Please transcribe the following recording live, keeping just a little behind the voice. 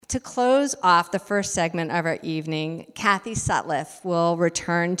To close off the first segment of our evening, Kathy Sutliff will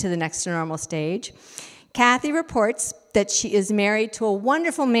return to the Next to Normal stage. Kathy reports that she is married to a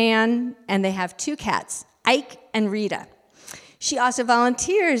wonderful man, and they have 2 cats, Ike and Rita. She also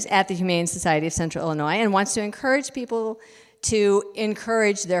volunteers at the Humane Society of Central Illinois and wants to encourage people to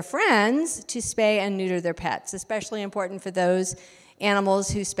encourage their friends to spay and neuter their pets, especially important for those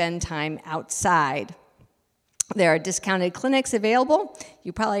animals who spend time outside. There are discounted clinics available.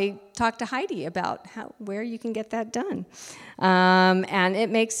 You probably talked to Heidi about where you can get that done. And it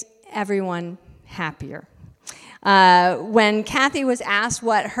makes everyone happier. When Kathy was asked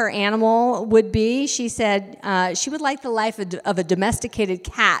what her animal would be, she said she would like the life of a domesticated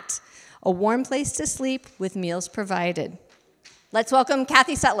cat, a warm place to sleep with meals provided. Let's welcome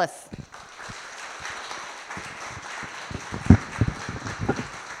Kathy Sutliff.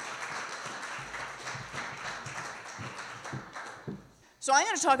 So I'm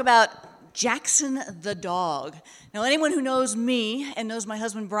going to talk about Jackson the dog. Now, anyone who knows me and knows my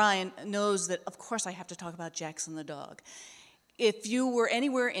husband Brian knows that, of course, I have to talk about Jackson the dog. If you were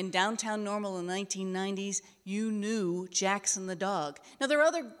anywhere in downtown Normal in the 1990s, you knew Jackson the dog. Now, there are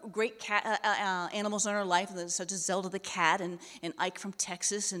other great animals in our life, such as Zelda the cat and Ike from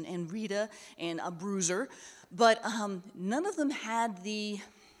Texas and Rita and a Bruiser, but none of them had the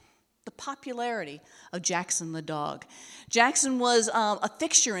popularity of Jackson the dog. Jackson was a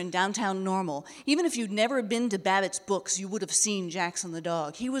fixture in downtown Normal. Even if you'd never been to Babbitt's Books, you would have seen Jackson the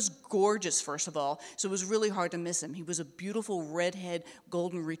dog. He was gorgeous, first of all, so it was really hard to miss him. He was a beautiful redhead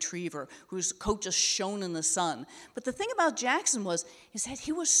golden retriever whose coat just shone in the sun. But the thing about Jackson is that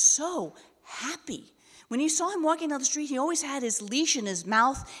he was so happy. When you saw him walking down the street, he always had his leash in his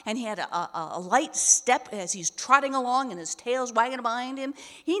mouth, and he had a light step as he's trotting along, and his tail's wagging behind him.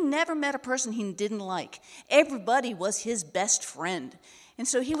 He never met a person he didn't like. Everybody was his best friend. And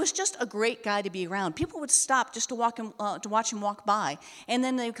so he was just a great guy to be around. People would stop just to watch him walk by, and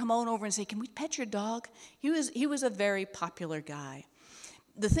then they'd come on over and say, "Can we pet your dog?" He was a very popular guy.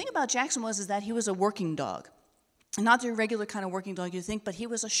 The thing about Jackson is that he was a working dog. Not the regular kind of working dog you think, but he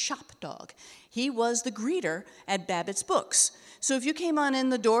was a shop dog. He was the greeter at Babbitt's Books. So if you came on in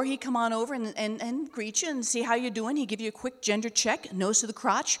the door, he'd come on over and greet you and see how you're doing. He'd give you a quick gender check, nose to the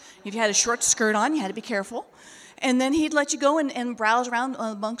crotch. If you had a short skirt on, you had to be careful. And then he'd let you go and browse around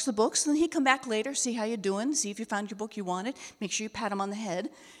amongst the books. And then he'd come back later, see how you're doing, see if you found your book you wanted, make sure you pat him on the head.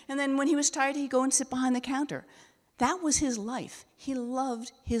 And then when he was tired, he'd go and sit behind the counter. That was his life. He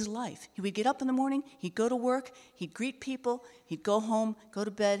loved his life. He would get up in the morning, he'd go to work, he'd greet people, he'd go home, go to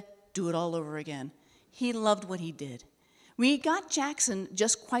bed, do it all over again. He loved what he did. We got Jackson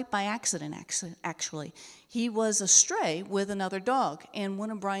just quite by accident, actually. He was a stray with another dog, and one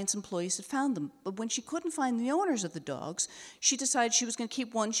of Brian's employees had found them. But when she couldn't find the owners of the dogs, she decided she was going to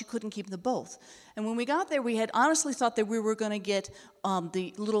keep one. She couldn't keep them both. And when we got there, we had honestly thought that we were going to get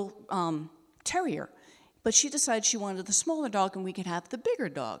the little terrier. But she decided she wanted the smaller dog and we could have the bigger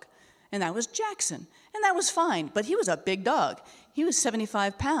dog. And that was Jackson. And that was fine, but he was a big dog. He was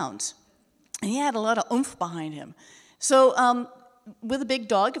 75 pounds. And he had a lot of oomph behind him. So with a big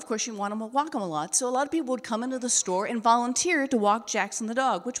dog, of course, you want to walk him a lot. So a lot of people would come into the store and volunteer to walk Jackson the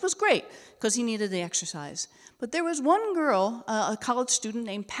dog, which was great because he needed the exercise. But there was one girl, a college student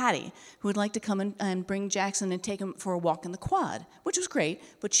named Patty, who would like to come and bring Jackson and take him for a walk in the quad, which was great,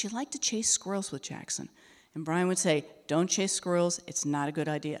 but she liked to chase squirrels with Jackson. And Brian would say, "Don't chase squirrels, it's not a good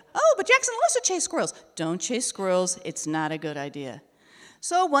idea." "Oh, but Jackson loves to chase squirrels." "Don't chase squirrels, it's not a good idea."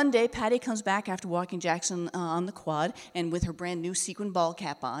 So one day, Patty comes back after walking Jackson on the quad and with her brand new sequin ball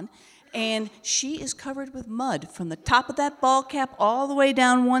cap on, and she is covered with mud from the top of that ball cap all the way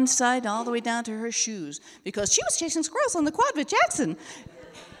down one side, all the way down to her shoes, because she was chasing squirrels on the quad with Jackson.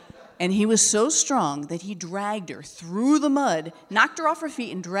 And he was so strong that he dragged her through the mud, knocked her off her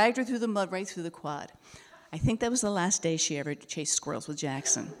feet, and dragged her through the mud right through the quad. I think that was the last day she ever chased squirrels with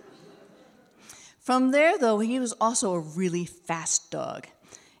Jackson. From there, though, he was also a really fast dog.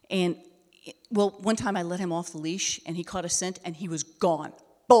 And, one time I let him off the leash, and he caught a scent, and he was gone,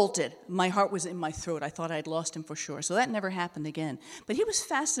 bolted. My heart was in my throat. I thought I'd lost him for sure. So that never happened again. But he was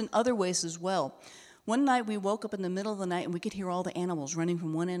fast in other ways as well. One night, we woke up in the middle of the night, and we could hear all the animals running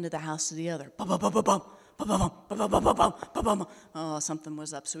from one end of the house to the other. Bum, bum, bum, bum, bum. Oh, something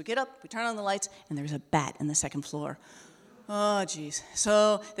was up. So we get up, we turn on the lights, and there's a bat in the second floor. Oh, geez.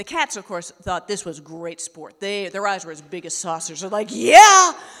 So the cats, of course, thought this was great sport. Their eyes were as big as saucers. They're like,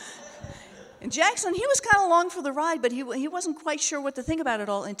 "Yeah!" And Jackson, he was kind of along for the ride, but he wasn't quite sure what to think about it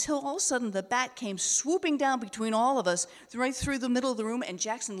all until all of a sudden the bat came swooping down between all of us, right through the middle of the room, and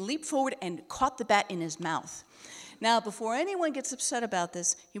Jackson leaped forward and caught the bat in his mouth. Now, before anyone gets upset about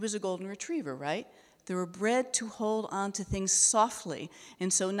this, he was a golden retriever, right? They were bred to hold on to things softly,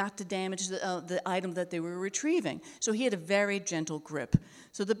 and so not to damage the item that they were retrieving. So he had a very gentle grip.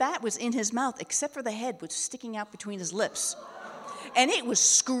 So the bat was in his mouth, except for the head, which was sticking out between his lips. And it was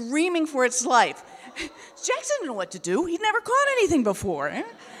screaming for its life. Jackson didn't know what to do. He'd never caught anything before.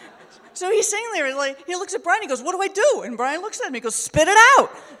 So he's sitting there, like, he looks at Brian, he goes, "What do I do?" And Brian looks at him, he goes, "Spit it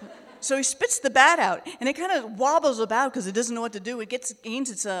out." So he spits the bat out, and it kind of wobbles about because it doesn't know what to do. It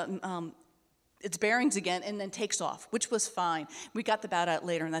gains its bearings again and then takes off, which was fine. We got the bat out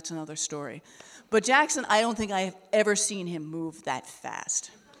later, and that's another story. But Jackson, I don't think I have ever seen him move that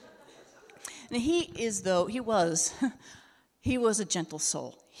fast. And he was a gentle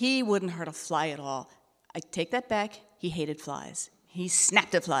soul. He wouldn't hurt a fly at all. I take that back. He hated flies. He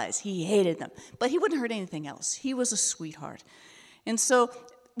snapped at flies. He hated them. But he wouldn't hurt anything else. He was a sweetheart. And so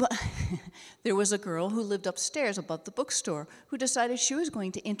there was a girl who lived upstairs above the bookstore who decided she was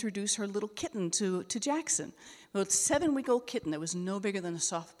going to introduce her little kitten to Jackson. Well, it's a 7-week-old kitten that was no bigger than a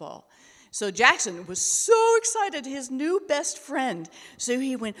softball. So Jackson was so excited, his new best friend. So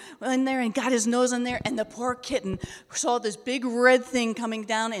he went in there and got his nose in there, and the poor kitten saw this big red thing coming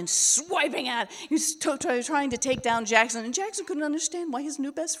down and swiping at. He was trying to take down Jackson, and Jackson couldn't understand why his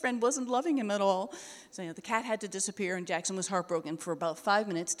new best friend wasn't loving him at all. So the cat had to disappear, and Jackson was heartbroken for about 5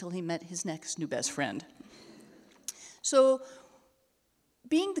 minutes till he met his next new best friend. So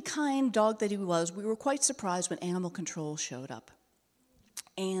being the kind dog that he was, we were quite surprised when animal control showed up.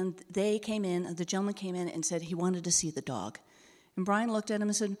 And the gentleman came in and said he wanted to see the dog. And Brian looked at him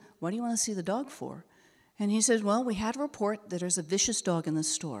and said, "What do you want to see the dog for?" And he said, "Well, we had a report that there's a vicious dog in the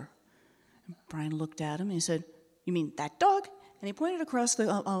store." And Brian looked at him and he said, "You mean that dog?" And he pointed across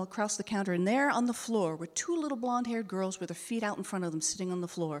the counter, and there on the floor were 2 little blonde-haired girls with their feet out in front of them, sitting on the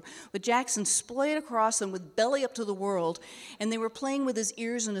floor, with Jackson splayed across them with belly up to the world, and they were playing with his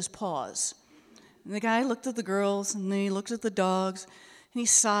ears and his paws. And the guy looked at the girls, and then he looked at the dogs, and he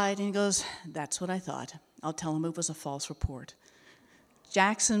sighed, and he goes, "That's what I thought. I'll tell him it was a false report."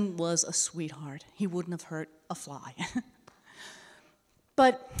 Jackson was a sweetheart. He wouldn't have hurt a fly.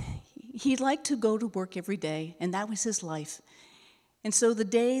 But he liked to go to work every day, and that was his life. And so the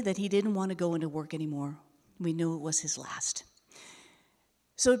day that he didn't want to go into work anymore, we knew it was his last.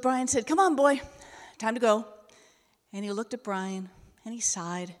 So Brian said, "Come on, boy, time to go." And he looked at Brian, and he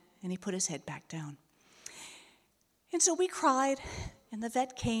sighed, and he put his head back down. And so we cried, and the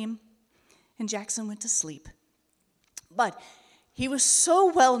vet came, and Jackson went to sleep. But he was so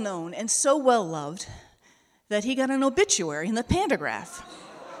well known and so well loved that he got an obituary in the Pantagraph.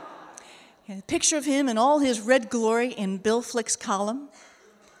 A picture of him in all his red glory in Bill Flick's column.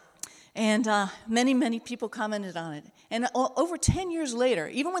 And many, many people commented on it. And over 10 years later,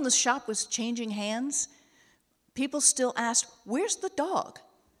 even when the shop was changing hands, people still asked, "Where's the dog?"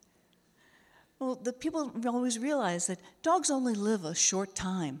 Well, the people always realize that dogs only live a short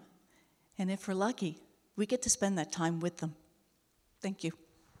time. And if we're lucky, we get to spend that time with them. Thank you.